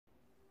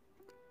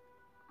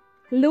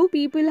Hello,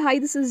 people. Hi,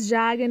 this is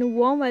Jag, and a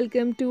warm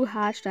welcome to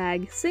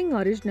hashtag Sing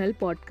Original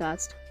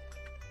Podcast.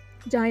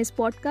 जहाँ इस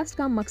podcast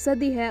का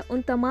मकसद ही है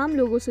उन तमाम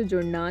लोगों से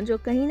जुड़ना जो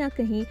कहीं ना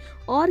कहीं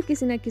और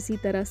किसी न किसी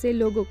तरह से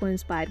लोगों को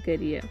इंस्पायर कर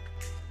रही है.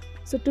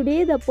 So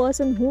today the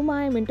person whom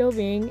I am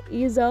interviewing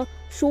is a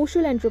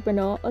social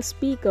entrepreneur, a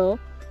speaker,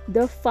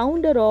 the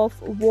founder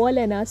of Wall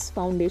and Us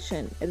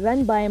Foundation,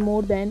 run by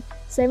more than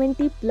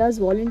 70 plus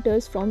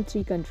volunteers from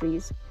 3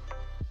 countries.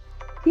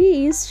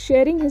 He is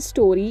sharing his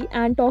story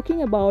and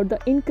talking about the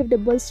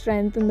incredible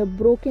strength in the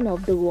broken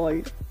of the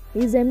world.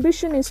 His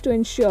ambition is to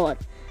ensure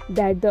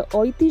that the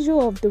Oitijo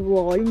of the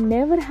world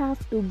never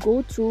have to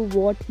go through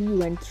what he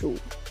went through.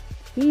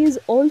 He is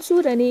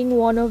also running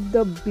one of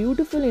the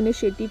beautiful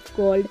initiative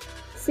called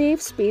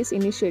Safe Space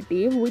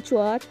Initiative, which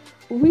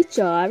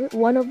are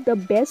one of the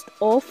best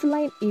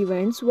offline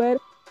events where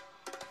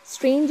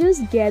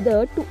strangers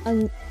gather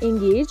to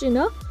engage in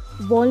a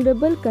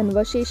vulnerable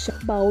conversation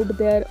about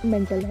their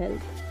mental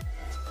health.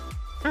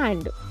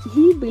 And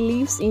he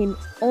believes in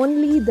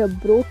only the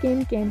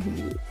broken can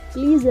heal.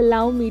 Please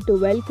allow me to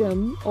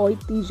welcome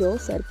Oitijo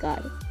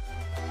Sarkar.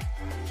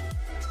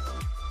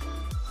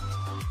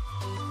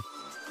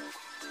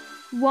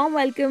 Warm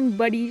welcome,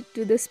 buddy,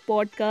 to this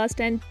podcast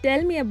and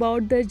tell me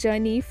about the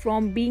journey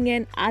from being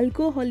an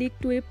alcoholic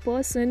to a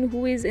person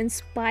who is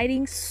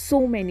inspiring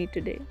so many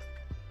today.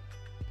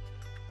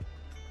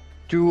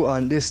 To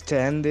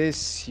understand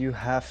this, you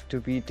have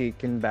to be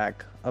taken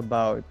back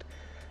about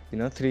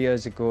 3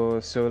 years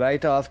ago. So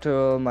right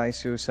after my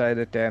suicide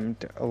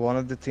attempt, one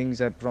of the things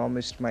I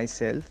promised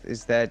myself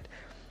is that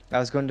I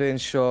was going to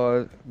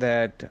ensure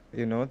that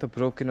the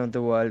broken of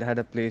the world had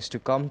a place to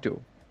come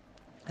to.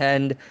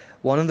 And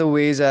one of the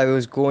ways I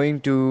was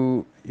going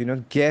to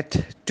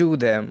get to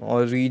them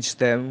or reach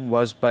them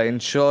was by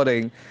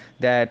ensuring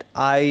that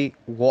I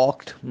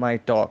walked my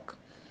talk.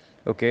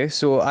 Okay,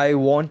 so I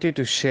wanted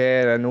to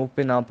share and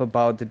open up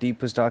about the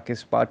deepest,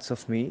 darkest parts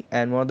of me.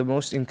 And one of the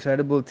most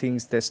incredible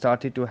things that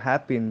started to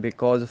happen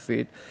because of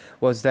it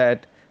was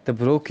that the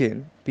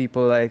broken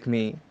people like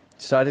me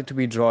started to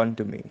be drawn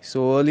to me.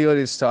 So earlier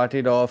it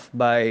started off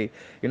by,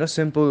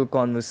 simple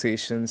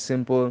conversations,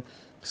 simple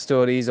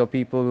stories of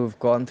people who've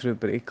gone through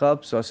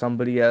breakups or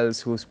somebody else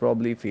who's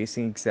probably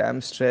facing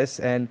exam stress.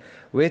 And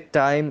with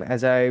time,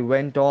 as I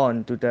went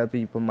on to tell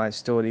people my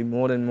story,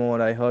 more and more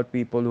I heard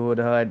people who had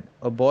had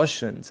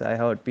abortions. I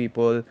heard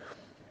people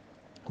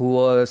who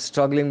were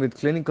struggling with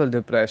clinical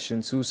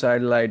depression,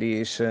 suicidal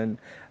ideation,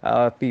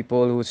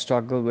 people who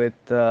struggle with,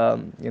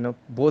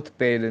 both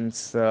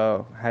parents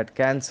had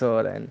cancer,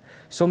 and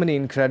so many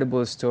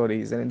incredible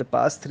stories. And in the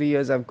past 3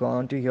 years, I've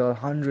gone to hear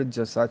hundreds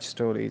of such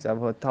stories.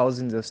 I've heard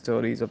thousands of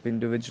stories of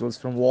individuals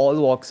from all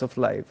walks of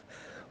life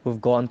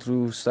who've gone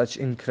through such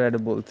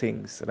incredible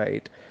things,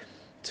 right?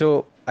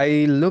 So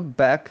I look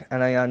back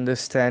and I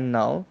understand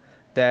now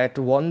that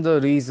one of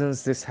the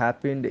reasons this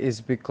happened is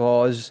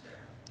because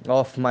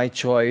of my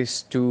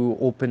choice to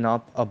open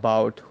up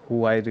about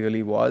who I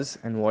really was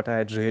and what I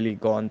had really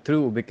gone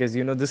through. Because,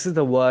 this is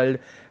the world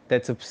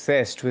that's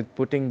obsessed with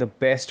putting the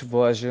best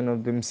version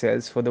of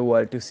themselves for the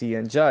world to see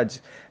and judge.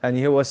 And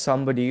here was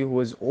somebody who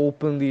was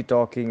openly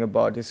talking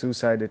about his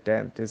suicide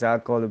attempt, his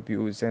alcohol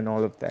abuse, and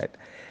all of that.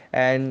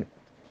 And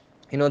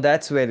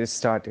that's where it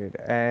started.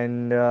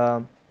 And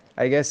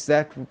I guess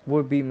that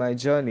would be my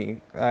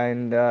journey.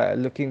 And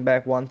looking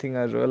back, one thing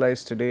I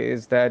realized today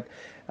is that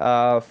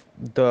uh,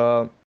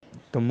 the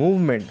the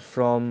movement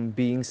from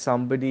being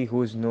somebody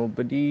who's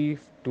nobody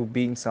to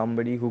being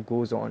somebody who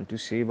goes on to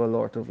save a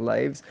lot of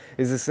lives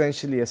is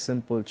essentially a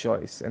simple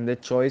choice. And the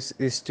choice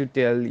is to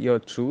tell your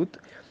truth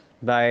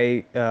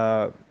by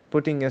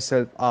putting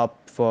yourself up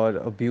for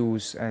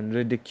abuse and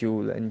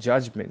ridicule and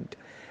judgment.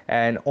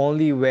 And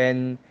only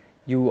when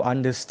you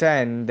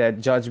understand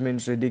that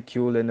judgment,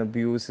 ridicule, and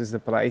abuse is the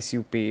price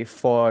you pay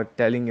for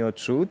telling your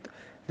truth,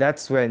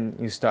 that's when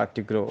you start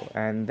to grow.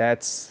 And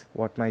that's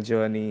what my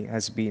journey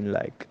has been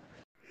like.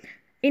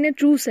 In a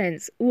true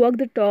sense, walk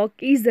the talk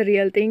is the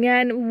real thing.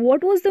 And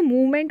what was the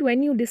moment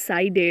when you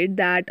decided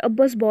that ab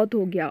bas bahut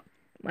ho gaya?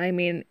 I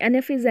mean,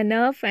 enough is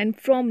enough, and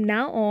from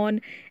now on,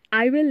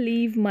 I will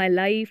live my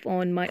life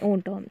on my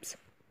own terms.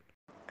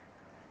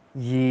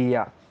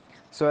 Yeah.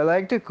 So I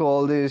like to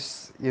call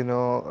this,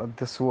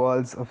 this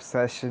world's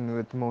obsession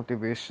with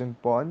motivation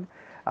porn.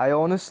 I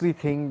honestly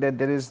think that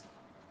there is,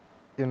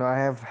 I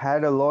have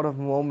had a lot of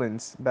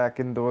moments back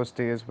in those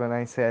days when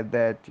I said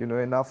that,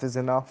 enough is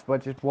enough,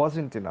 but it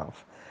wasn't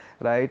enough,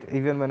 right?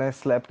 Even when I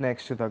slept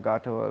next to the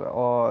gutter,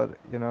 or,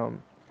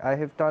 I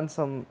have done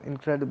some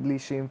incredibly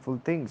shameful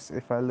things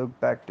if I look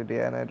back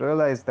today and I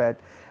realize that.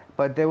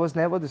 But there was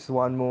never this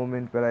one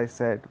moment where I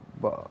said,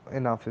 well,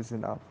 enough is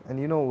enough. And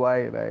you know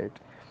why, right?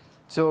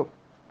 So,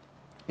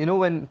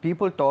 when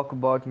people talk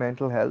about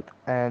mental health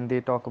and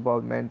they talk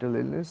about mental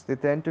illness, they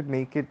tend to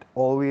make it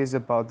always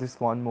about this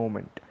one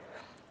moment.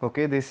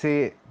 Okay, they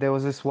say there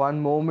was this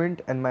one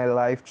moment and my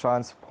life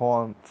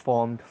transformed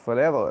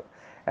forever.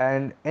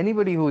 And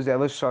anybody who's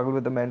ever struggled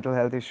with a mental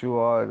health issue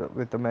or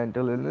with a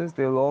mental illness,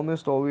 they'll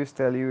almost always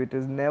tell you it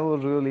is never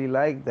really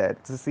like that.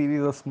 It's a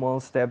series of small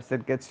steps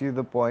that gets you to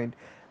the point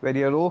where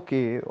you're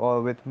okay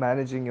or with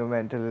managing your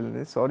mental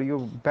illness, or you're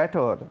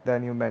better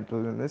than your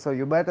mental illness, or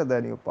you're better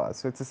than your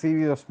past. So it's a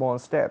series of small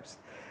steps.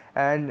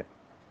 And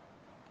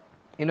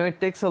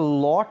it takes a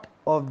lot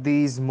of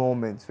these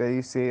moments where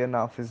you say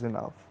enough is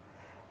enough.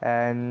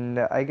 And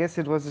I guess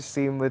it was the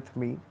same with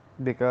me,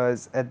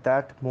 because at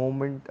that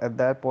moment, at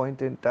that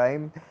point in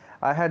time,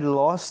 I had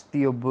lost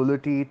the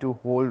ability to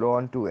hold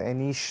on to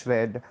any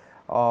shred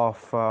of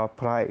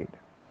pride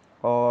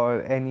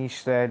or any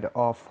shred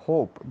of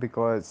hope,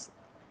 because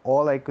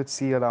all I could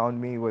see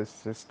around me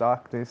was just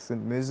darkness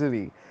and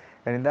misery.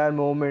 And in that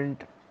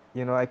moment,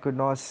 I could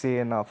not say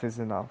enough is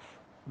enough,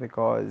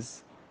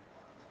 because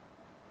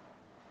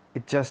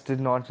it just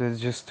did not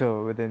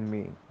register within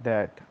me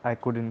that I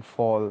couldn't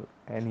fall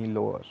any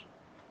lower.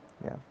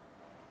 Yeah.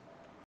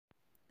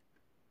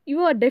 You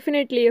are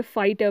definitely a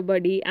fighter,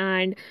 buddy.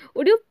 And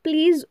would you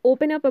please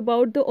open up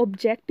about the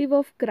objective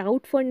of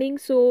crowdfunding?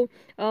 So,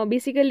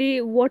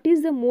 basically, what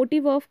is the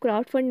motive of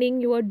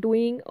crowdfunding you are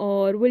doing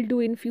or will do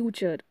in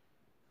future?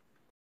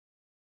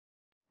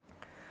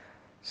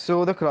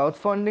 So the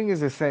crowdfunding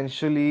is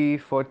essentially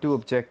for two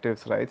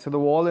objectives, right? So the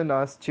Wall in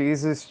Us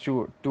chases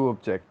two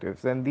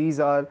objectives, and these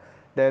are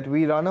that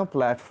we run a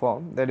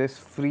platform that is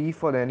free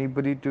for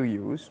anybody to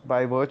use,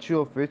 by virtue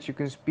of which you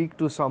can speak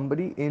to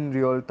somebody in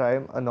real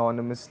time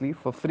anonymously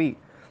for free.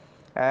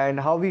 And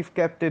how we've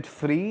kept it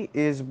free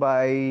is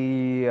by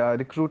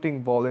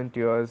recruiting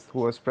volunteers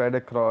who are spread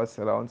across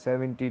around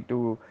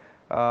 72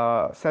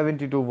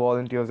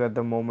 volunteers at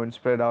the moment,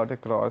 spread out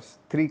across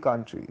 3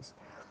 countries.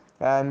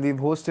 And we've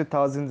hosted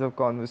thousands of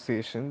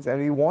conversations, and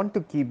we want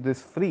to keep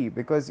this free,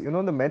 because the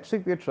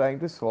metric we're trying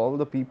to solve,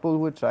 the people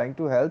who are trying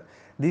to help,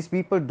 these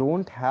people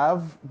don't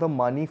have the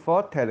money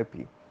for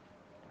therapy,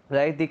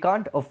 right? They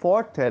can't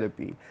afford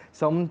therapy.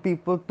 Some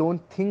people don't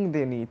think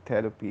they need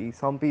therapy.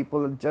 Some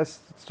people are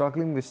just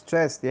struggling with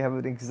stress. They have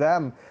an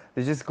exam,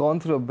 they just gone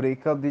through a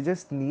breakup, they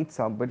just need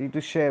somebody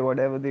to share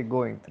whatever they're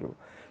going through.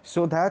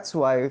 So that's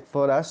why,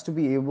 for us to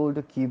be able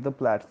to keep the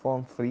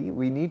platform free,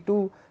 we need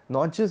to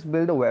not just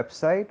build a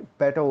website,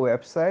 better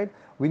website,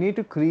 we need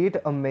to create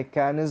a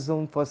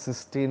mechanism for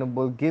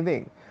sustainable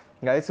giving,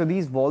 right? So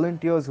these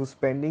volunteers who are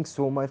spending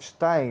so much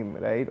time,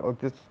 right, or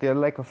they're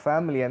like a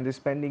family and they're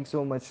spending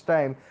so much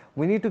time,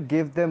 we need to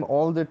give them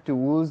all the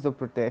tools, the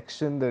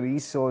protection, the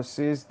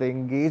resources, the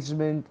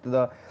engagement,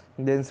 the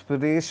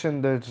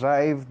inspiration, the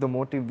drive, the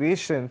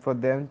motivation for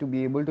them to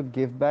be able to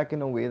give back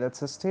in a way that's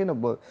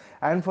sustainable,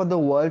 and for the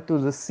world to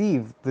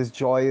receive this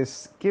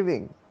joyous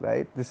giving,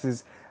 right? This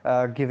is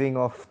giving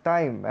of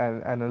time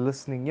and a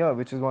listening ear,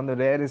 which is one of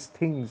the rarest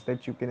things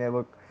that you can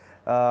ever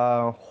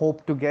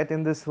hope to get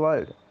in this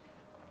world.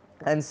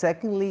 And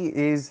secondly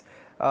is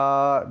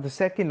the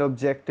second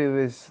objective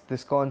is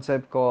this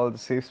concept called the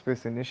Safe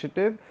Space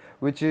Initiative,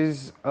 which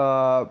is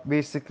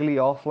basically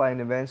offline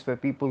events where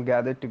people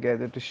gather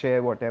together to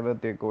share whatever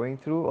they're going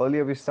through.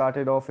 Earlier we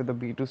started off with a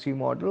B2C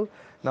model.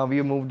 Now we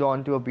have moved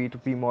on to a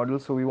B2P model.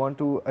 So we want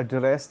to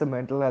address the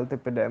mental health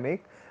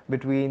epidemic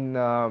between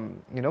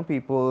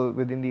people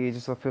within the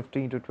ages of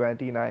 15 to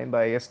 29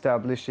 by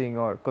establishing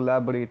or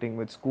collaborating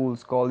with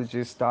schools,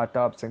 colleges,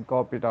 startups, and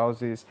corporate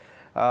houses,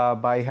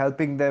 by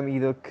helping them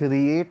either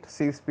create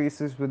safe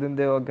spaces within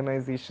their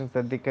organizations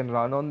that they can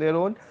run on their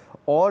own,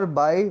 or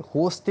by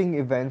hosting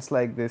events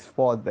like this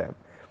for them,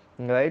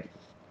 right?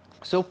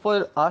 So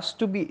for us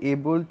to be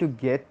able to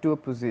get to a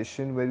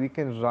position where we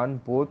can run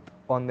both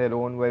on their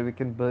own, where we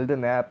can build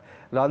an app,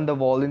 run the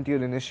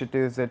volunteer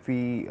initiatives that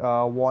we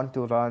want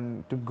to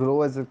run, to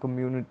grow as a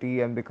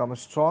community and become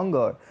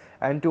stronger,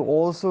 and to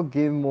also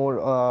give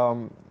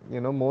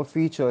more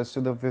features to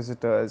the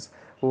visitors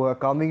who are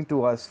coming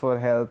to us for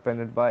help and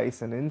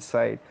advice and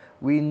insight,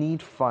 we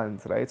need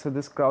funds, right? So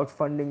this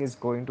crowdfunding is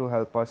going to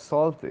help us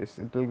solve this.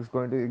 It is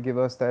going to give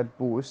us that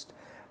boost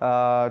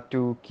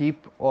to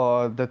keep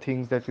the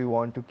things that we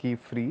want to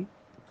keep free,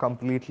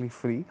 completely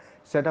free,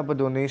 set up a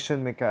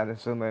donation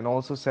mechanism, and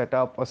also set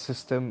up a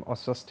system of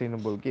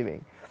sustainable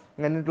giving.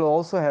 And it will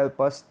also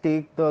help us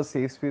take the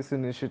Safe Space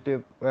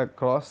initiative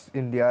across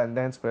India and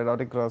then spread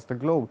out across the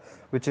globe,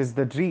 which is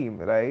the dream,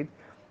 right?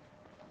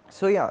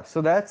 So yeah,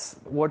 so that's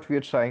what we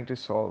are trying to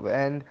solve.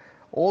 And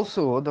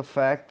also the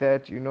fact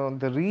that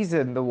the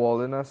reason the wall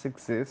in us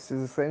exists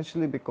is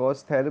essentially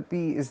because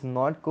therapy is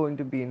not going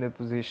to be in a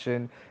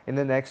position in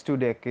the next 2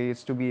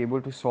 decades to be able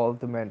to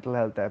solve the mental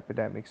health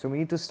epidemic. So we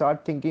need to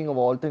start thinking of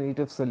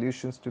alternative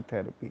solutions to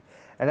therapy.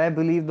 And I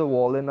believe the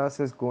wall in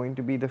us is going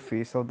to be the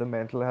face of the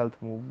mental health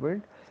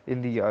movement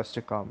in the years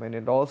to come. And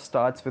it all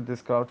starts with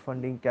this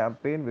crowdfunding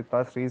campaign, with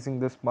us raising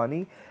this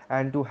money,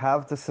 and to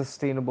have the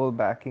sustainable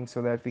backing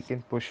so that we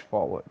can push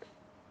forward.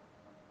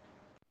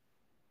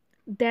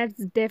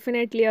 That's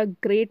definitely a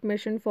great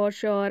mission for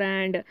sure.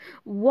 And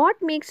what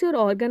makes your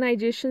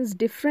organizations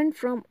different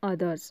from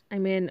others? I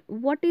mean,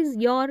 what is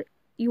your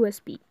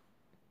USP?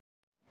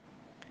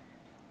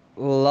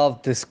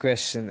 Love this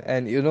question.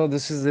 And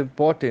this is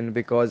important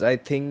because I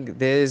think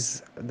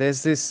there's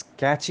this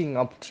catching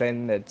up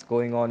trend that's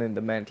going on in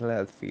the mental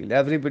health field.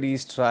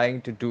 Everybody's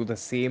trying to do the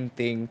same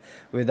thing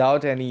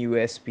without any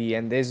USP,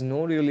 and there's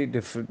no real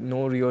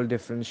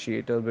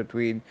differentiator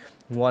between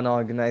one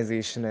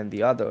organization and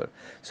the other.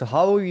 So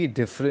how are we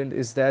different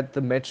is that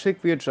the metric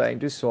we are trying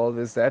to solve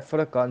is that for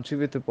a country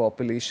with a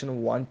population of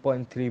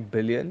 1.3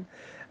 billion,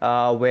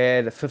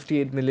 where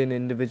 58 million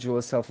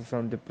individuals suffer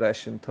from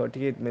depression,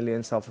 38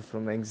 million suffer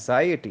from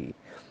anxiety,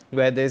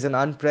 where there's an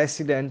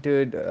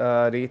unprecedented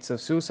rates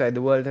of suicide.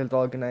 The World Health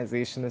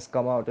Organization has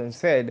come out and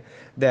said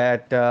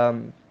that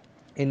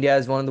India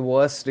has one of the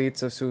worst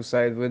rates of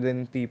suicide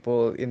within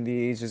people in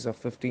the ages of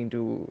 15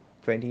 to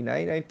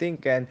 29, I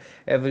think, and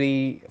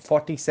every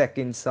 40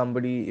 seconds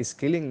somebody is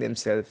killing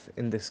themselves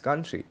in this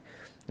country.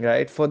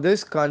 Right. For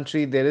this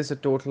country, there is a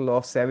total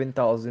of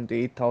 7,000 to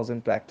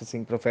 8,000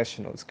 practicing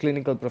professionals,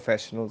 clinical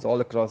professionals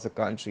all across the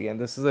country. And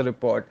this is a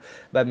report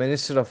by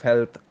Minister of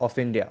Health of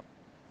India.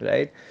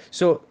 Right.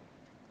 So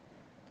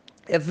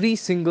every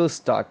single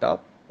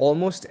startup,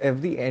 almost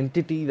every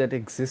entity that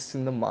exists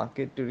in the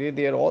market today,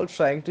 they are all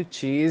trying to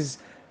chase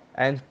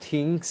and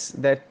thinks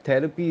that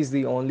therapy is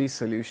the only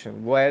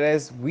solution.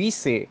 Whereas we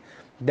say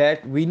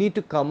that we need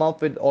to come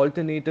up with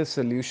alternative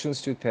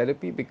solutions to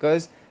therapy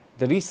because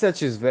the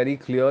research is very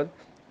clear.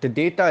 The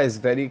data is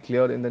very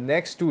clear. In the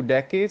next 2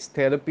 decades,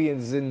 therapy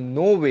is in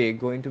no way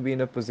going to be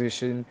in a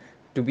position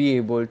to be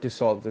able to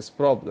solve this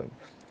problem.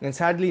 And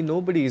sadly,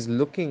 nobody is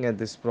looking at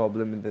this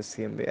problem in the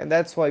same way. And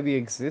that's why we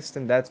exist,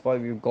 and that's why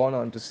we've gone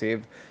on to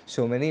save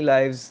so many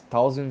lives,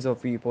 thousands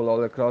of people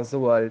all across the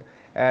world.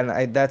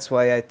 And that's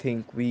why I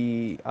think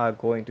we are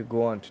going to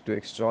go on to do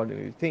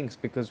extraordinary things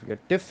because we are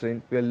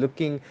different. We are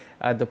looking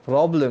at the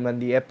problem and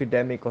the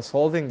epidemic or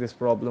solving this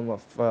problem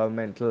of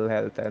mental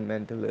health and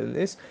mental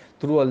illness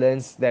through a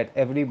lens that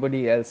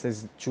everybody else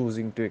is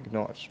choosing to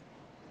ignore.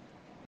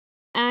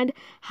 And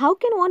how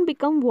can one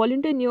become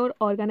volunteer in your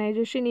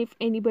organization if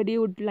anybody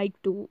would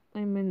like to?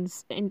 I mean,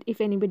 and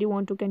if anybody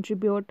want to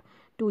contribute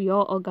to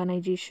your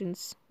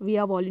organizations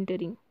via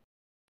volunteering.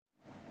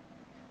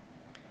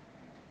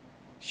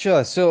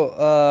 Sure.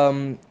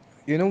 So,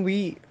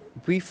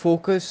 we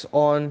focus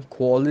on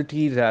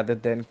quality rather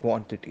than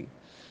quantity.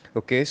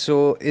 Okay,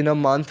 so in a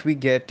month we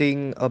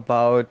getting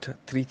about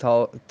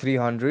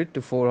 300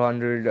 to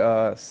 400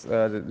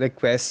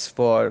 requests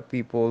for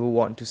people who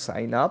want to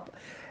sign up,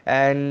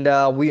 and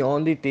we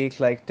only take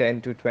like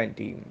 10 to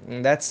 20.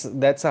 And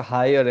that's a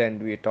higher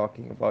end we're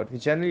talking about. We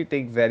generally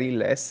take very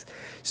less.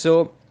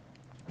 So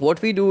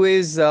what we do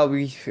is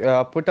we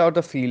put out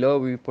a feeler,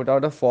 we put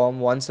out a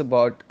form once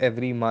about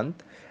every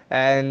month,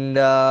 and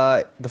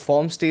the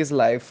form stays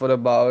live for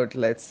about,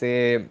 let's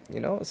say,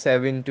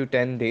 7 to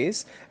 10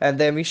 days, and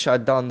then we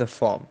shut down the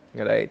form,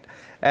 right?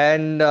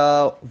 And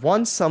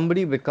once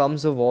somebody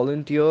becomes a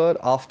volunteer,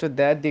 after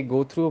that they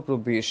go through a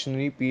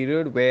probationary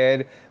period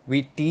where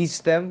we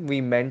teach them, we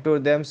mentor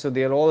them, so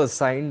they're all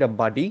assigned a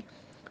buddy,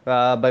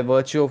 by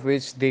virtue of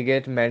which they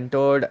get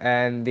mentored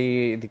and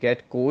they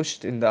get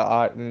coached in the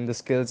art, in the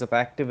skills of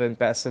active and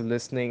passive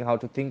listening, how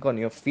to think on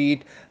your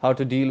feet, how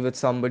to deal with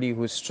somebody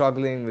who's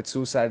struggling with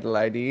suicidal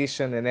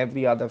ideation and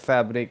every other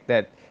fabric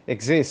that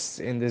exists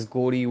in this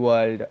gory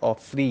world of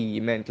free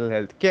mental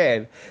health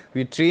care.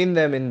 We train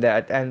them in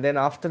that, and then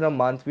after a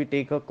month we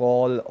take a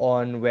call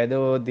on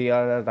whether they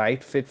are a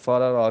right fit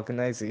for our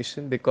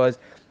organization, because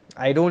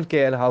I don't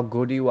care how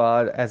good you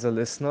are as a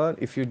listener,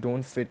 if you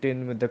don't fit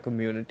in with the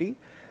community,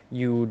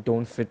 you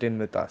don't fit in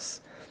with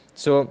us.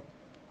 So,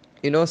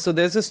 so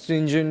there's a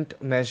stringent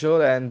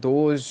measure, and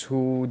those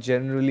who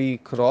generally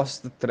cross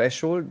the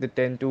threshold, they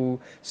tend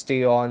to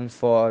stay on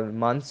for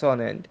months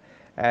on end.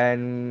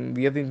 And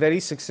we have been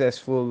very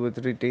successful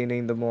with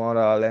retaining the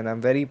morale, and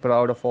I'm very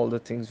proud of all the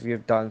things we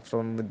have done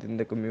from within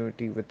the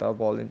community with our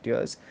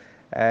volunteers.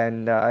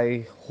 And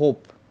I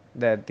hope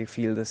that they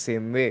feel the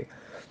same way.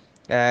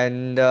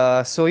 And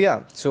so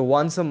yeah, so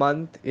once a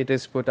month it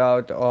is put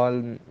out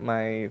on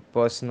my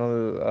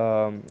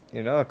personal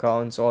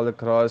accounts all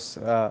across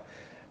Quora,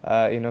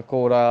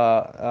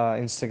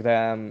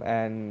 Instagram,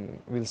 and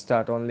we'll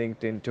start on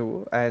LinkedIn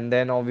too. And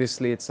then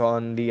obviously it's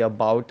on the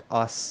About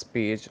Us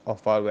page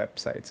of our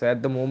website. So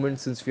at the moment,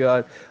 since we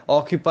are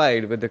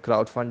occupied with the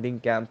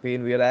crowdfunding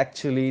campaign, we are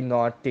actually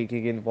not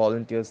taking in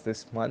volunteers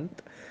this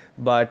month,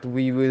 but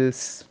we will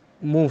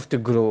move to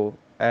grow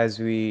as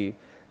we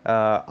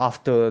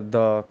after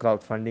the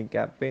crowdfunding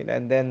campaign,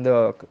 and then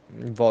the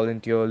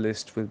volunteer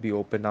list will be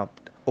opened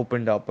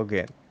up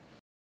again.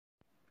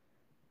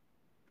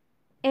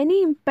 Any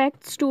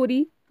impact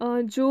story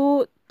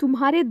जो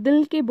तुम्हारे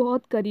दिल के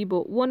बहुत करीब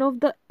हो, one of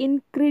the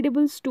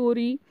incredible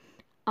story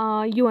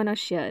you वांना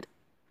share.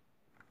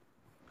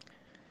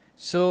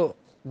 So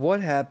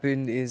what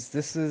happened is,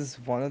 this is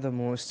one of the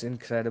most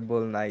incredible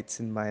nights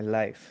in my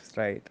life,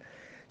 right?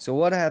 So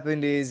what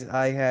happened is,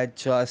 I had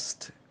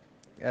just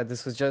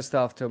this was just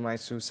after my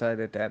suicide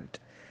attempt,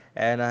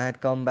 and I had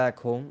come back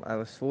home. I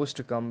was forced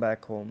to come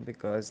back home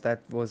because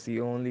that was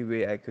the only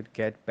way I could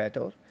get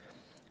better.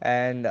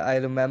 And I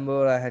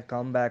remember I had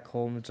come back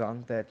home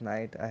drunk that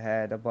night. I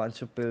had a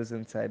bunch of pills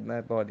inside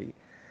my body,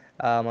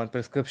 on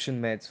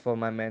prescription meds for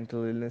my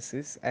mental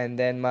illnesses, and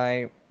then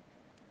my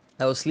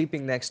I was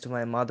sleeping next to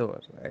my mother,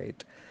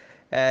 right?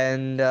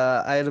 And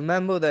I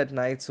remember that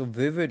night so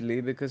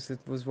vividly because it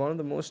was one of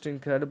the most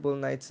incredible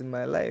nights in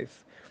my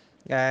life.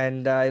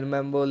 And I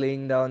remember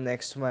laying down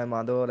next to my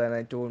mother, and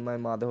I told my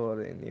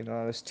mother, and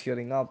I was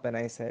tearing up, and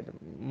I said,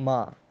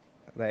 "Ma,"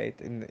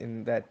 right,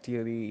 in that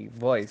teary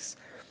voice.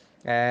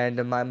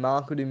 And my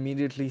mom could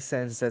immediately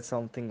sense that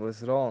something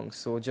was wrong.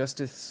 So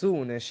just as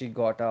soon as she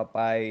got up,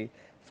 I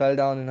fell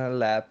down in her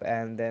lap,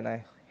 and then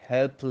I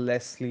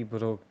helplessly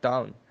broke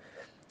down.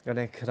 And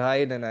I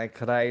cried and I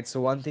cried. So,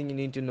 one thing you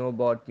need to know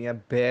about me, I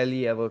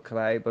barely ever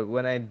cry, but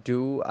when I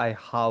do, I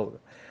howl.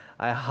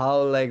 I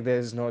howl like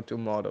there's no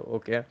tomorrow,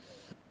 okay?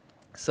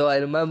 So I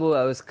remember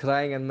I was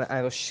crying and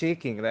I was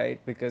shaking, right?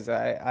 Because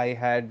I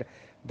had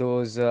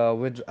those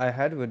I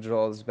had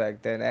withdrawals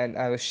back then, and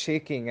I was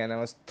shaking and I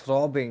was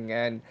throbbing,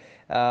 and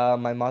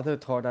my mother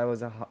thought I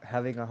was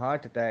having a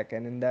heart attack.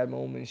 And in that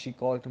moment, she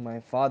called to my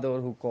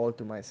father, who called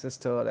to my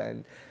sister,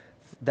 and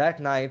that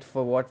night,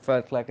 for what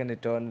felt like an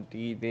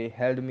eternity, they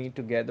held me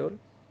together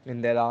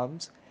in their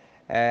arms.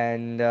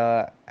 And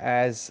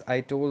as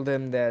I told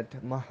them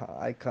that, "Ma,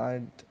 I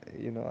can't,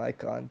 I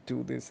can't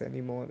do this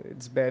anymore.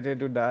 It's better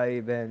to die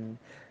than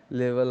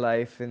live a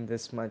life in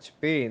this much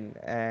pain."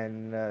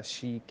 And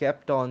she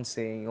kept on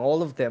saying,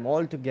 all of them,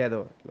 all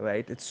together,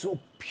 right? It's so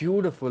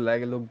beautiful.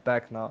 Like, I look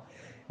back now,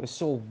 it was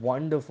so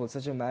wonderful,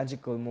 such a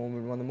magical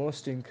moment, one of the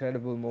most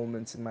incredible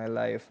moments in my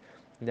life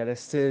that I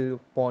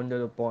still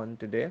ponder upon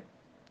today.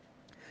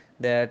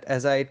 That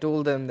as I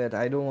told them that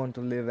I don't want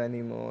to live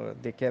anymore,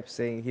 they kept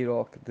saying,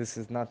 "Hirok, this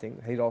is nothing."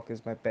 Hirok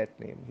is my pet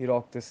name.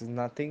 "Hirok, this is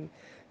nothing.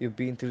 You've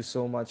been through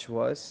so much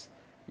worse.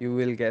 You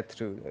will get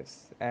through this."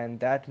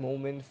 And that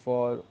moment,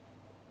 for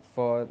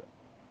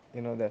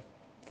that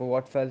for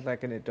what felt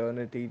like an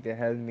eternity, they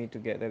held me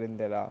together in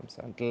their arms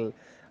until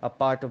a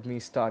part of me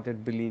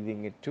started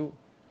believing it too.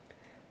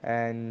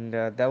 And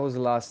that was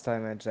the last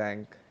time I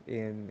drank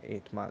in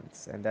 8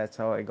 months, and that's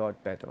how I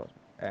got better.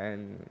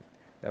 And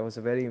that was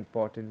a very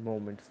important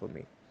moment for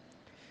me.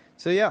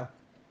 So, yeah,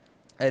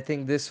 I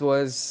think this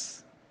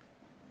was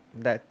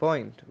that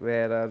point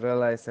where I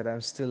realized that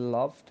I'm still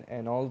loved,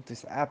 and all of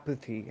this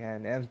apathy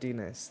and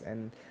emptiness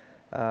and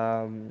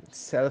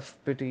self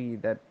pity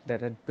that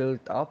had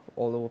built up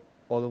all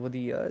over the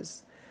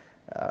years,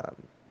 um,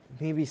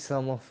 maybe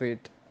some of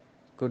it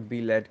could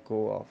be let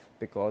go of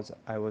because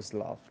I was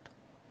loved.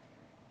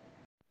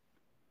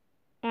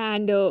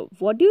 And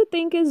what do you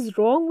think is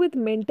wrong with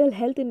mental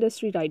health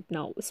industry right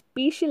now,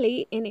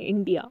 especially in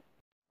India?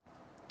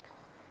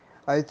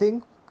 I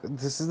think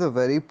this is a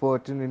very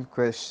pertinent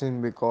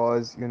question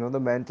because the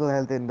mental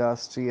health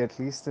industry, at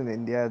least in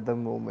India at the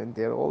moment,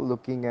 they're all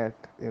looking at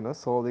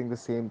solving the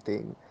same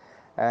thing,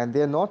 and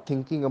they're not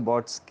thinking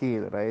about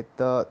scale, right?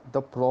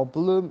 The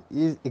problem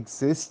is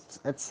exists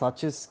at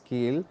such a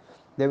scale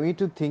that we need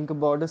to think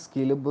about a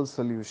scalable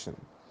solution.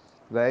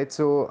 Right.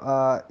 So,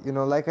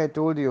 like I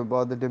told you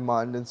about the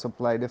demand and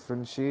supply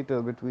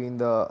differentiator between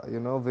the,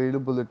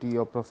 availability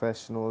of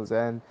professionals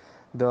and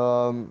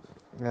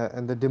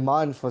the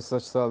demand for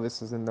such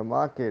services in the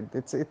market.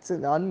 It's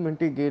an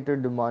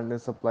unmitigated demand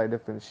and supply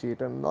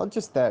differentiator. And not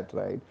just that,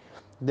 right?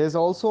 There's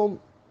also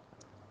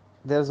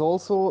there's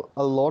also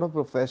a lot of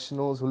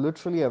professionals who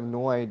literally have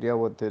no idea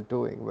what they're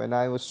doing. When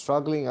I was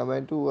struggling, I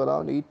went to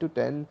around 8 to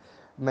 10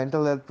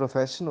 mental health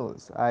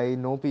professionals. I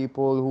know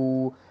people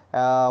who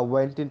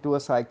went into a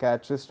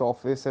psychiatrist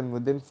office, and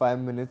within 5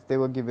 minutes they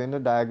were given a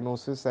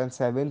diagnosis and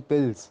 7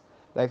 pills.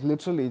 Like,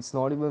 literally, it's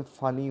not even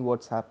funny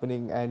what's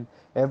happening. And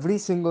every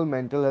single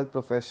mental health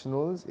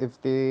professionals,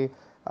 if they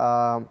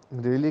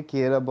really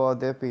care about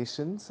their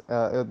patients,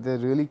 if they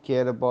really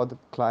care about the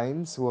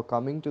clients who are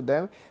coming to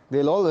them,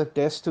 they'll all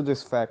attest to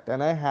this fact.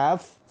 And I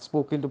have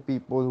spoken to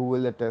people who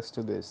will attest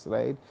to this,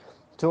 right?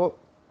 So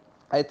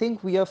I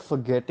think we are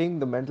forgetting,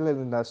 the mental health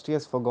industry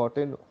has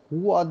forgotten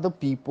who are the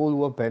people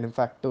who are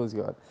benefactors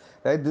here,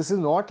 right? This is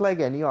not like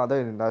any other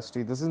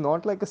industry. This is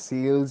not like a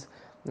sales,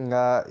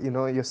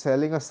 you're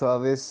selling a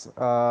service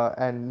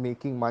and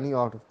making money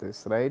out of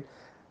this, right?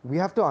 We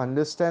have to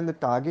understand the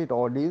target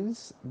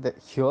audience that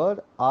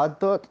here are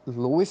the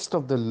lowest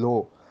of the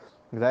low,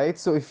 right?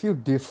 So if you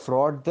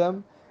defraud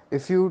them,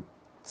 if you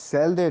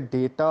sell their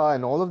data,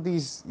 and all of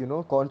these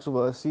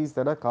controversies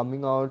that are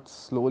coming out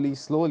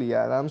slowly,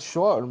 and I'm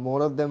sure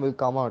more of them will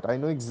come out. I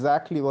know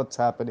exactly what's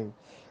happening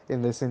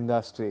in this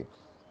industry.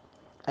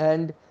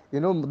 And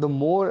the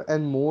more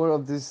and more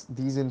of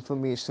these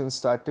information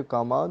start to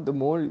come out, the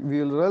more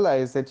we'll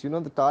realize that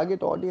the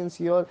target audience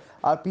here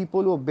are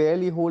people who are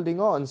barely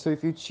holding on. So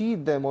if you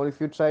cheat them, or if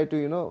you try to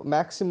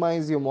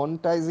maximize your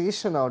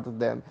monetization out of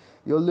them,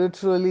 you're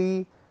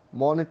literally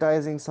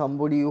monetizing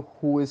somebody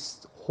who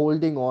is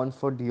holding on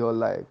for dear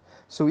life.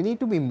 So we need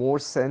to be more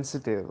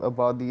sensitive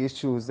about the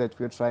issues that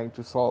we're trying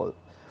to solve,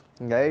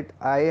 right?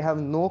 I have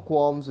no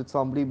qualms with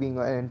somebody being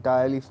an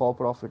entirely for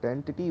profit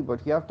entity,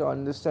 but you have to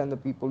understand the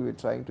people we're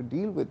trying to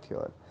deal with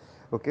here.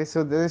 Okay,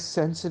 so there is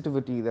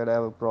sensitivity that I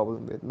have a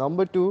problem with.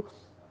 Number two,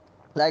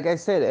 like I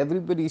said,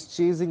 everybody's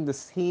chasing the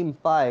same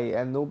pie,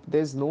 and no,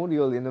 there's no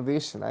real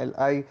innovation.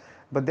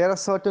 But there are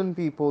certain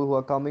people who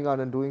are coming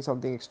out and doing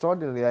something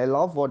extraordinary. I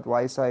love what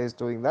YSI is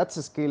doing. That's a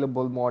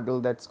scalable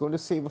model that's going to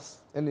save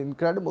us an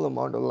incredible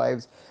amount of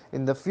lives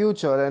in the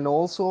future, and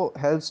also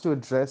helps to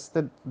address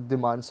the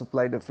demand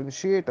supply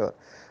differentiator,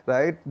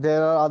 right?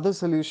 There are other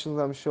solutions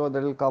I'm sure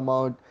that will come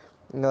out.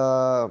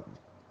 Uh,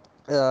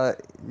 uh,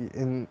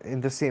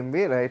 in the same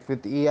way, right?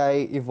 With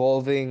AI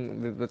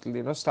evolving,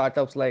 with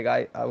startups like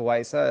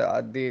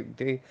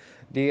Visa,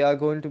 they are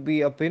going to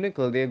be a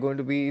pinnacle. They are going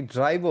to be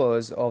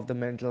drivers of the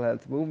mental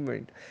health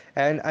movement,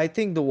 and I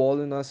think the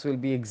wall in us will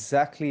be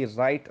exactly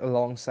right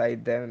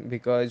alongside them,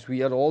 because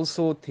we are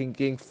also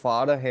thinking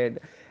far ahead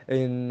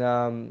in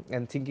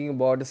and thinking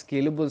about a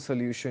scalable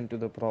solution to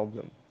the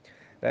problem,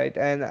 right?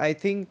 And I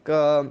think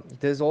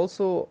there's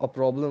also a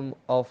problem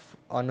of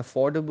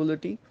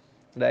unaffordability,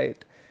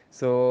 right?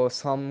 So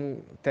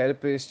some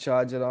therapists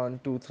charge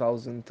around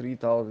 2,000,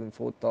 3,000,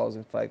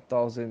 4,000,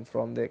 5,000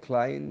 from their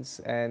clients,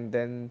 and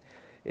then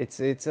it's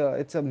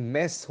a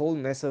mess, whole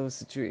mess of a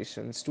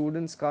situation.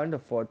 Students can't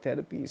afford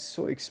therapy; it's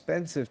so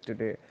expensive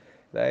today,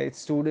 right?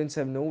 Students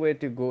have nowhere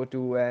to go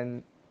to,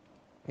 and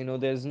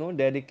there's no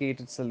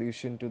dedicated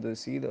solution to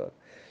this either.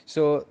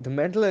 So the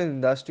mental health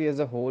industry as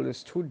a whole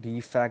is too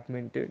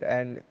defragmented,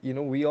 and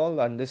we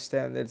all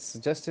understand that it's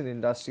just an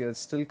industry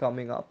that's still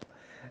coming up,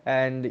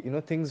 and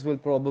things will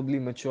probably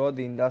mature,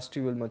 the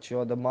industry will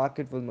mature, the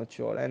market will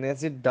mature, and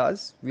as it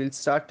does, we'll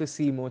start to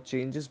see more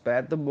changes. But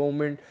at the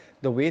moment,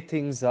 the way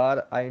things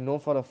are, I know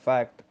for a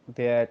fact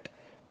that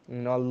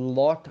a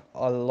lot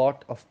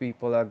of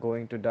people are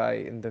going to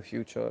die in the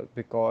future,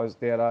 because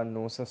there are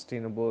no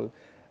sustainable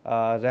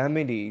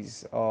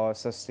remedies or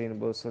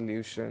sustainable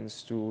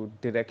solutions to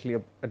directly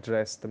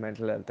address the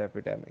mental health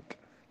epidemic.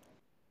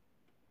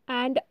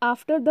 And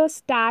after the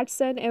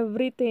stats and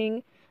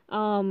everything,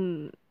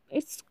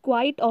 it's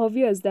quite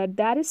obvious that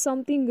there is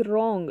something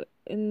wrong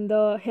in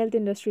the health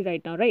industry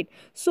right now, right?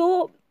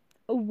 So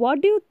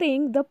what do you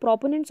think the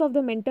proponents of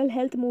the mental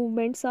health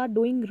movements are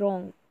doing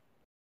wrong?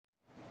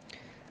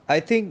 I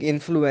think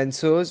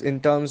influencers, in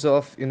terms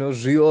of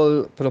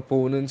real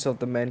proponents of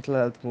the mental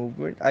health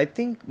movement, I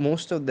think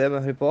most of them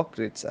are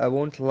hypocrites. I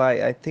won't lie.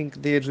 I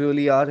think they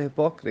really are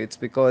hypocrites,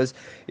 because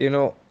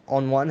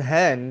on one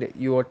hand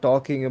you are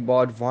talking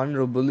about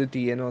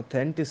vulnerability and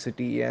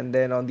authenticity, and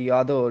then on the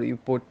other you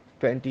put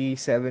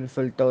 27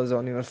 filters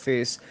on your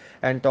face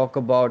and talk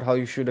about how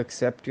you should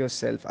accept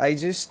yourself. I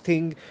just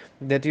think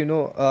that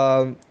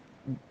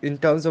in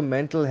terms of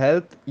mental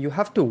health, you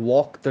have to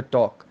walk the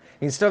talk.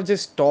 Instead of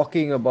just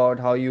talking about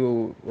how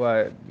you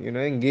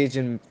engage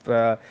in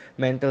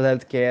mental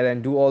health care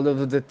and do all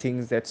of the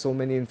things that so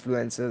many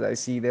influencers I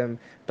see them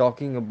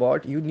talking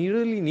about, you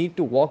really need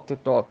to walk the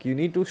talk. You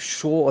need to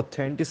show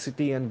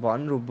authenticity and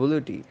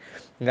vulnerability,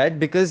 right?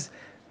 Because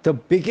the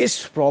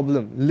biggest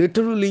problem,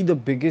 literally the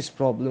biggest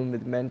problem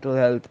with mental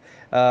health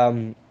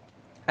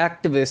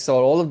activists,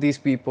 or all of these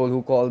people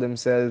who call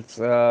themselves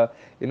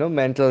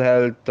mental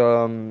health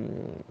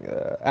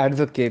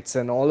advocates,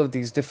 and all of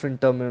these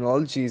different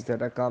terminologies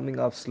that are coming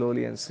up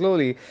slowly and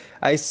slowly,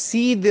 I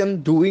see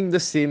them doing the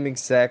same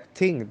exact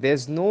thing.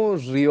 There's no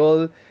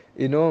real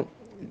you know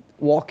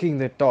walking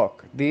the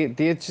talk.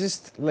 They're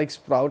just like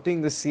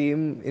sprouting the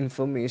same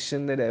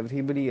information that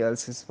everybody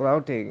else is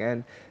sprouting,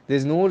 and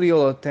there's no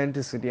real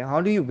authenticity.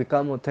 How do you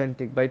become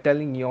authentic? By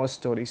telling your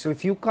story. So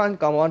if you can't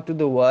come out to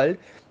the world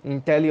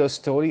and tell your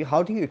story,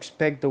 how do you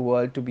expect the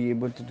world to be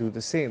able to do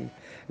the same,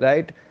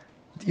 right?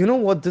 You know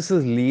what this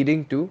is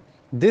leading to?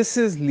 This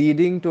is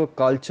leading to a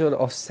culture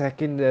of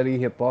secondary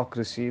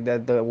hypocrisy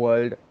that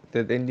the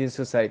Indian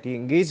society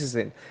engages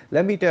in.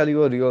 Let me tell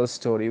you a real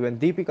story. When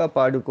Deepika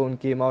Padukone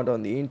came out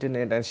on the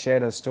internet and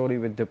shared her story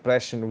with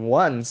depression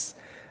once,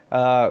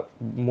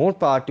 more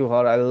power to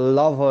her. I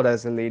love her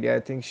as a lady. I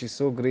think she's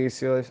so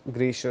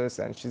gracious,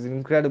 and she's an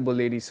incredible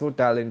lady, so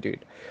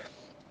talented.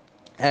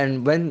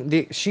 And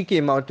when she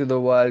came out to the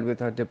world with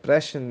her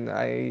depression,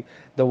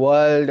 the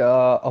world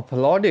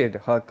applauded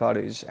her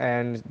courage,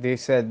 and they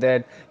said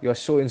that you're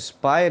so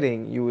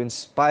inspiring, you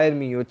inspire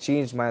me, you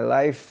changed my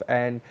life,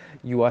 and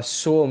you are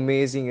so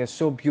amazing, you're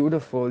so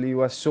beautiful,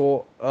 you are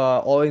so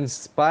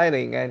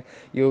awe-inspiring, and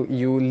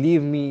you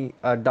leave me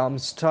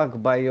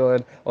dumbstruck by your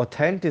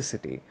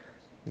authenticity,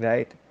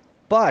 right?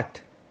 But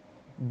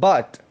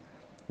but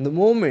the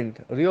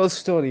moment, real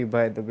story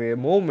by the way,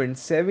 moment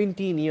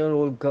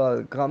 17-year-old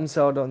girl comes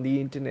out on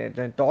the internet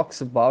and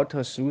talks about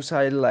her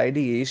suicidal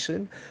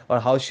ideation, or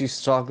how she's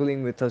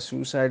struggling with her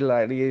suicidal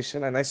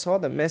ideation, and I saw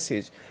the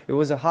message. It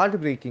was a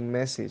heartbreaking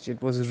message. It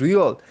was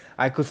real.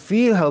 I could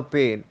feel her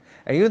pain.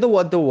 And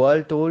what the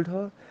world told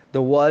her?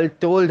 The world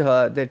told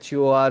her that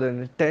you are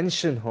an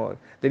attention whore,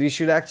 that you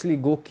should actually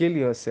go kill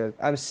yourself.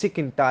 I'm sick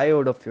and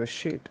tired of your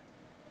shit.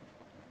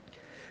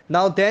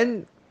 Now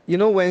then,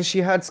 when she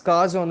had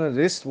scars on her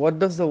wrist, what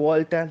does the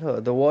world tell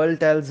her? The world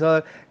tells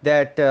her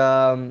that,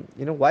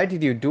 why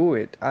did you do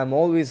it? I'm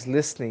always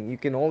listening. You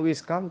can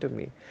always come to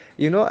me.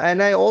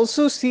 And I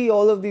also see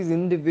all of these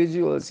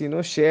individuals,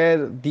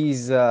 share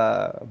these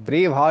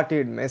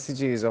brave-hearted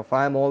messages of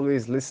I'm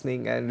always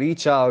listening and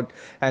reach out.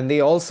 And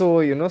they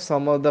also,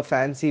 some of the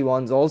fancy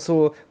ones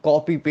also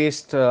copy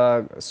paste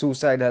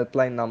suicide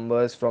helpline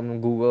numbers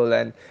from Google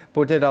and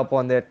put it up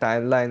on their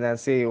timeline and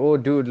say, oh,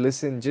 dude,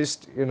 listen,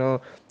 just,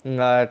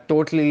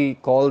 totally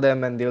call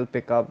them and they'll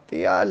pick up.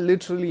 They are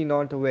literally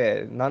not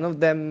aware. None of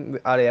them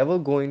are ever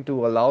going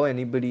to allow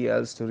anybody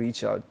else to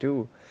reach out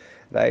to.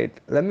 Right.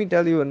 Let me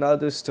tell you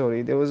another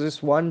story. There was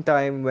this one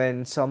time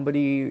when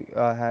somebody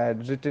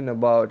had written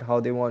about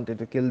how they wanted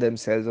to kill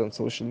themselves on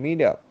social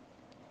media.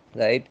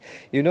 Right.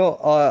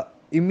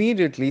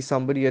 Immediately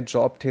somebody had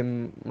dropped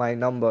him my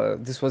number.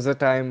 This was a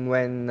time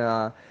when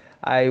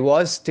I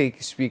was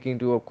speaking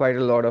to quite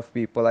a lot of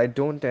people. I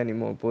don't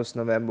anymore post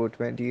November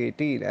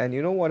 2018. And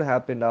you know what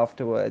happened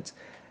afterwards?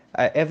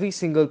 Every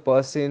single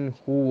person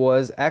who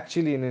was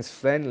actually in his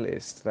friend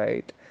list,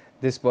 right?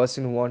 This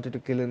person who wanted to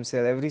kill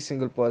himself, every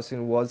single person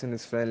who was in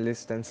his friend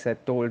list and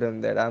told him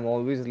that I'm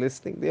always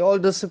listening, they all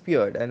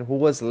disappeared. And who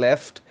was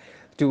left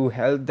to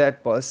help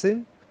that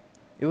person?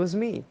 It was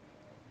me,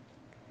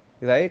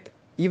 right?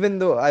 Even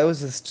though I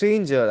was a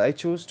stranger, I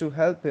chose to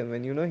help him.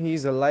 And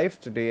he's alive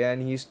today,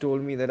 and he's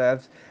told me that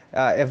I've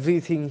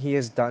everything he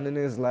has done in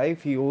his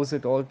life, he owes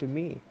it all to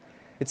me.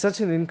 It's such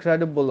an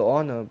incredible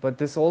honor, but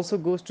this also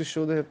goes to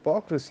show the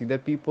hypocrisy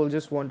that people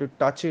just want to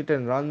touch it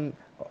and run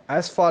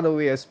as far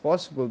away as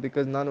possible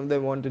because none of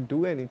them want to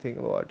do anything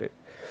about it.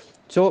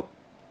 So,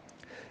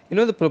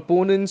 the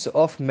proponents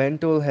of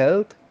mental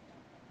health,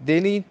 they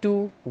need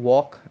to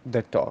walk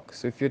the talk.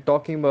 So if you're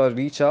talking about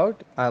reach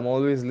out, I'm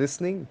always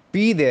listening.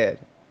 Be there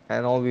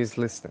and always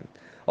listen.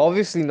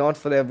 Obviously, not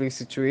for every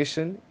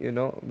situation.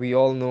 We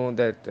all know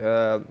that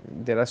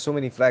there are so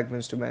many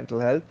fragments to mental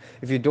health.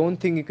 If you don't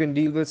think you can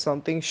deal with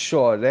something,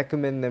 sure,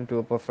 recommend them to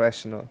a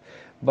professional.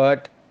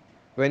 But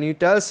when you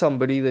tell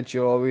somebody that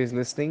you're always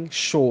listening,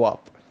 show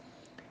up.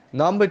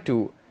 Number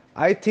two,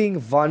 I think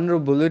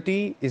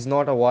vulnerability is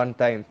not a one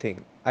time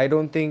thing. I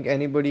don't think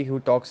anybody who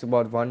talks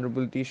about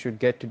vulnerability should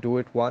get to do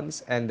it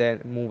once and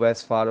then move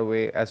as far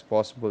away as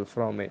possible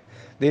from it.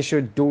 They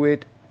should do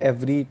it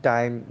every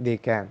time they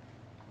can,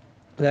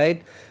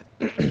 right?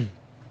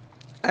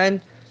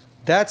 And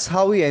that's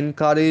how we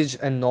encourage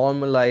and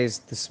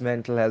normalize this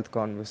mental health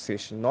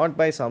conversation, not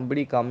by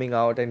somebody coming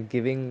out and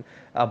giving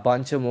a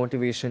bunch of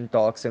motivation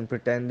talks and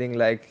pretending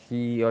like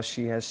he or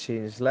she has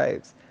changed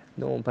lives.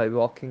 No, by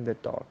walking the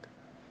talk.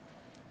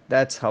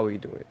 That's how we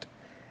do it.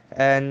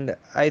 And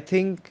I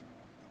think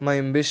my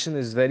ambition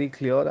is very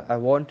clear. I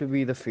want to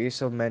be the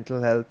face of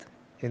mental health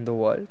in the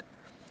world.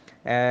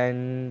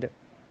 And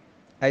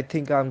I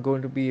think I'm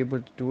going to be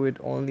able to do it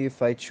only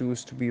if I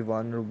choose to be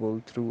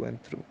vulnerable through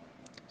and through.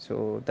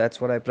 So that's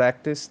what I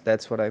practice,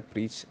 that's what I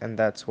preach, and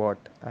that's what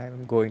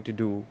I'm going to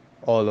do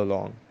all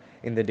along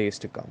in the days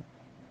to come.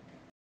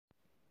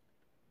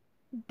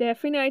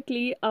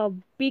 Definitely a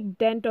big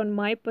dent on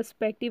my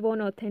perspective on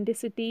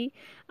authenticity.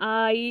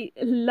 I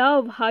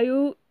love how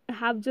you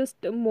have just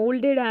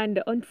molded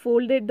and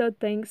unfolded the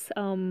things.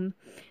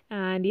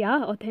 And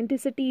yeah,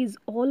 authenticity is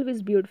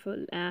always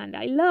beautiful. And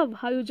I love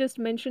how you just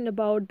mentioned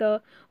about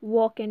the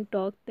walk and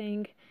talk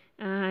thing.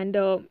 And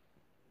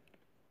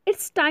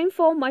it's time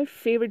for my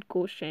favorite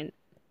question.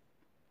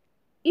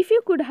 If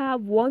you could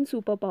have one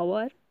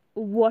superpower,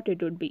 what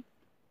it would be?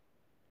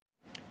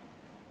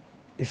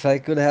 If I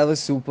could have a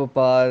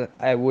superpower,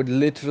 I would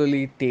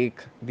literally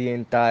take the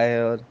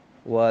entire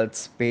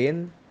world's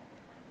pain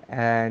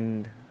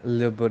and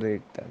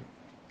liberate them.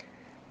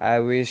 I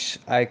wish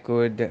I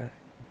could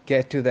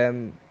get to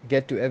them,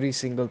 get to every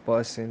single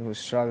person who's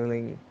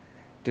struggling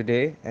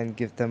today and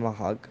give them a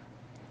hug.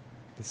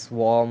 This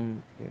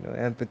warm,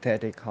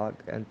 empathetic hug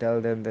and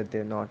tell them that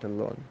they're not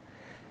alone.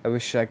 I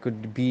wish I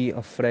could be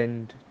a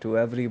friend to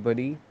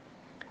everybody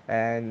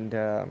and,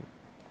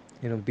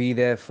 be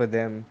there for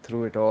them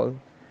through it all.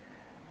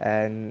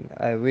 And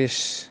I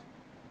wish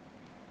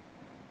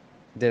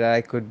that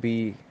I could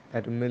be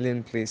at a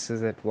million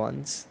places at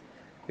once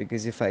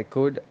because if I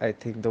could, I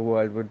think the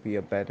world would be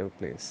a better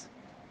place.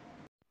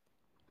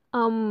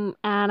 And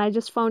I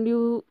just found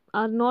you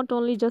are not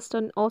only just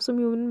an awesome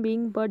human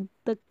being, but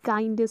the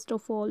kindest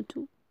of all,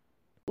 too.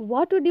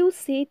 What would you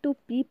say to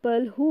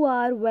people who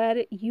are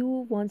where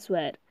you once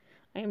were?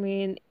 I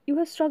mean, you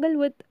have struggled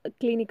with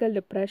clinical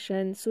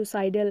depression,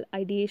 suicidal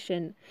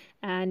ideation,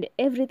 and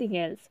everything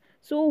else.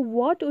 So,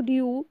 what would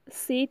you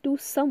say to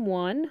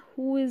someone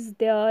who is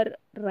there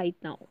right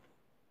now?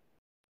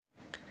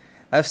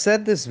 I've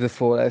said this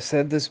before, I've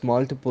said this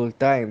multiple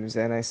times,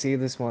 and I say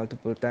this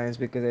multiple times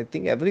because I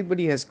think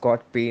everybody has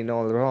got pain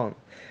all wrong.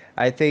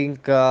 I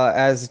think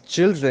as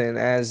children,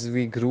 as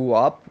we grew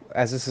up,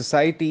 as a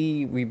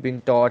society, we've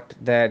been taught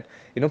that,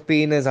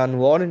 pain is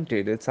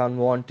unwarranted, it's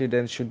unwanted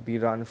and should be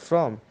run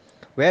from.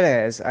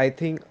 Whereas I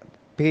think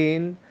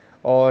pain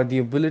or the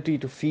ability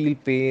to feel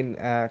pain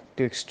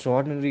to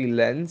extraordinary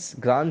lens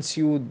grants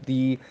you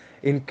the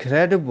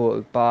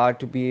incredible power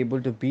to be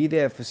able to be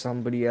there for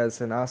somebody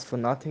else and ask for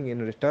nothing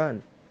in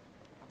return,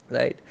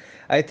 right?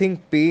 I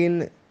think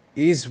pain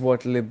is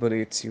what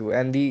liberates you,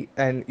 and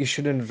you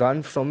shouldn't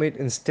run from it.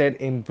 Instead,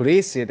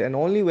 embrace it. And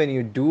only when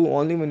you do,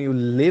 only when you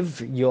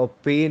live your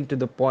pain to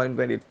the point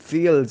when it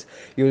feels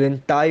your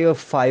entire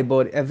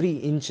fiber, every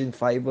inch and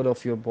fiber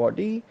of your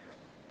body,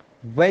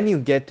 when you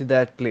get to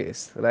that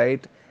place,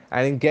 right,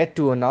 and you get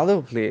to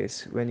another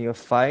place when you're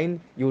fine,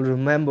 you'll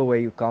remember where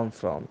you come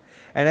from.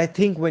 And I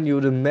think when you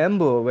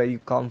remember where you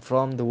come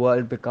from, the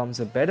world becomes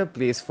a better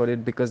place for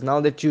it, because now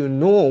that you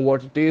know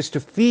what it is to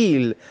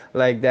feel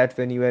like that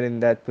when you are in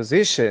that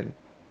position,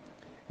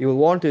 you will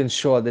want to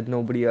ensure that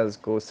nobody else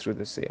goes through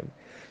the same.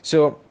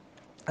 So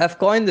I've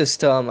coined this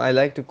term. I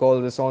like to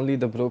call this "only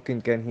the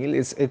broken can heal."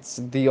 It's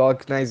the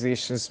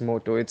organization's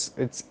motto.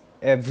 It's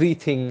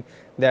everything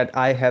that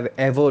I have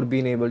ever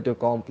been able to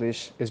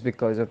accomplish is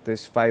because of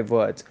these 5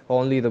 words: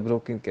 only the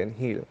broken can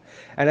heal.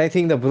 And I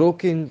think the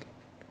broken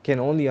can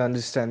only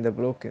understand the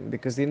broken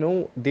because they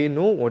know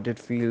what it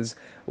feels,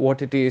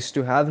 what it is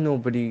to have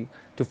nobody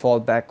to fall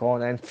back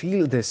on and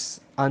feel this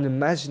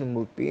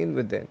unimaginable pain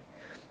within.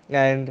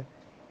 And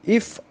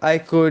if I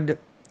could,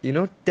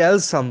 tell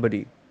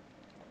somebody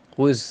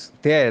who is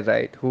there,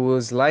 right, who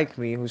was like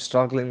me, who's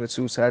struggling with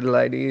suicidal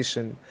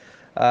ideation,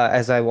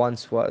 as I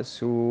once was,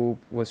 who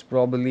was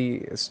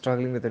probably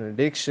struggling with an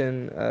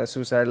addiction,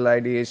 suicidal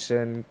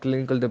ideation,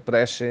 clinical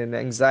depression,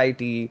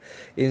 anxiety,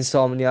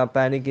 insomnia,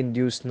 panic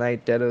induced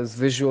night terrors,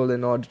 visual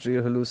and auditory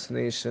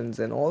hallucinations,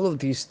 and all of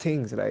these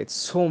things, right?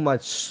 So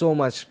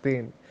much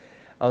pain.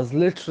 I was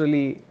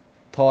literally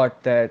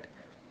thought that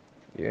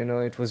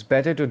it was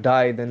better to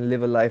die than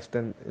live a life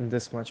than in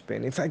this much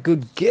pain. If I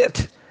could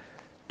get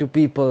to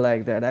people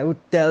like that, I would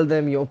tell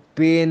them your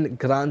pain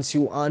grants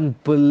you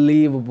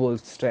unbelievable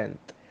strength,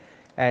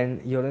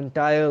 and your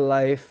entire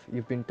life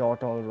you've been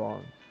taught all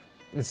wrong.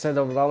 Instead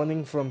of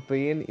running from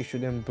pain, you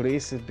should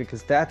embrace it,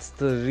 because that's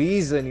the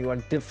reason you are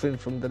different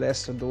from the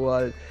rest of the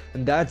world,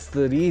 and that's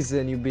the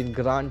reason you've been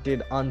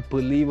granted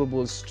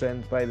unbelievable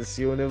strength by this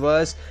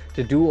universe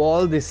to do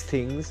all these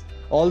things,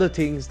 all the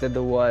things that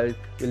the world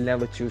will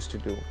never choose to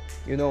do.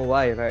 You know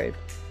why, right?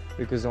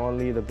 Because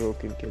only the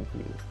broken can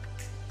heal.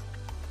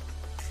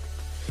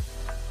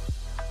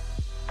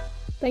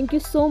 Thank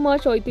you so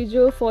much,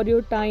 Oitijo, for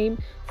your time,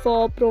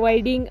 for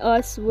providing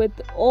us with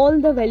all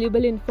the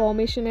valuable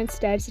information and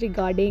stats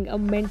regarding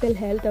mental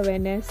health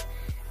awareness.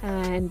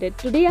 And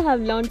today I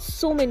have learned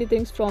so many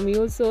things from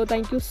you. So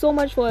thank you so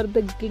much for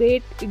the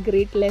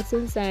great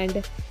lessons,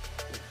 and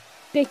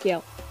take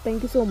care.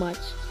 Thank you so much.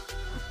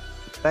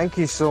 Thank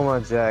you so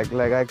much, Jack.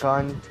 Like, I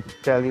can't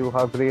tell you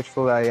how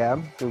grateful I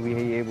am to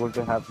be able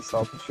to have this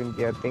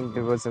opportunity. I think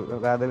it was a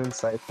rather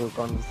insightful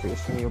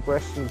conversation. Your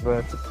questions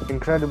were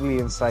incredibly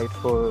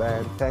insightful,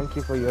 and thank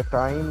you for your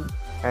time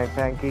and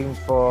thanking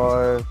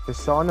for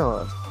this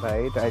honor,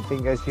 right? I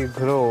think as you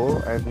grow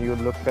and you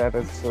look at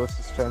as a source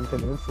of strength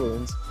and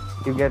influence,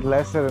 you get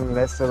lesser and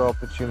lesser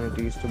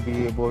opportunities to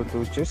be able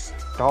to just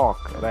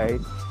talk,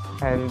 right?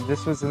 And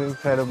this was an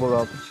incredible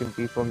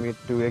opportunity for me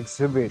to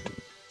exhibit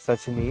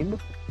such a need.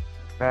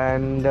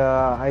 And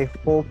I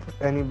hope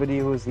anybody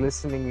who's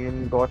listening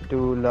in got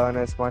to learn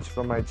as much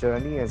from my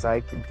journey as I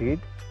did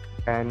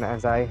and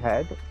as I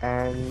had.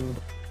 And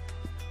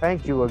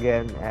thank you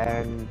again.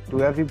 And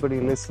to everybody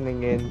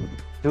listening in,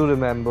 do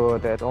remember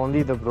that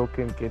only the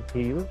broken can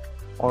heal.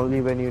 Only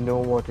when you know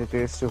what it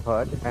is to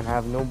hurt and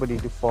have nobody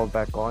to fall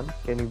back on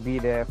can you be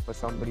there for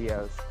somebody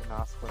else and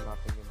ask for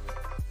nothing in return.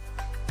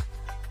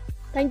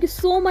 Thank you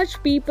so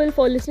much, people,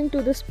 for listening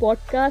to this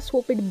podcast.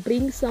 Hope it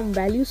brings some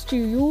values to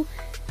you.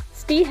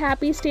 Stay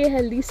happy, stay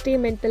healthy, stay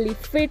mentally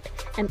fit,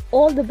 and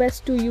all the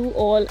best to you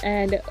all,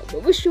 and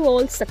wish you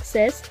all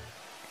success.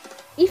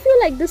 If you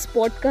like this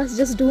podcast,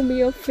 just do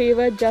me a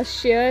favor, just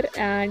share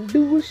and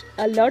do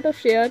a lot of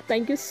share.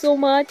 Thank you so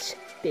much.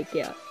 Take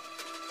care.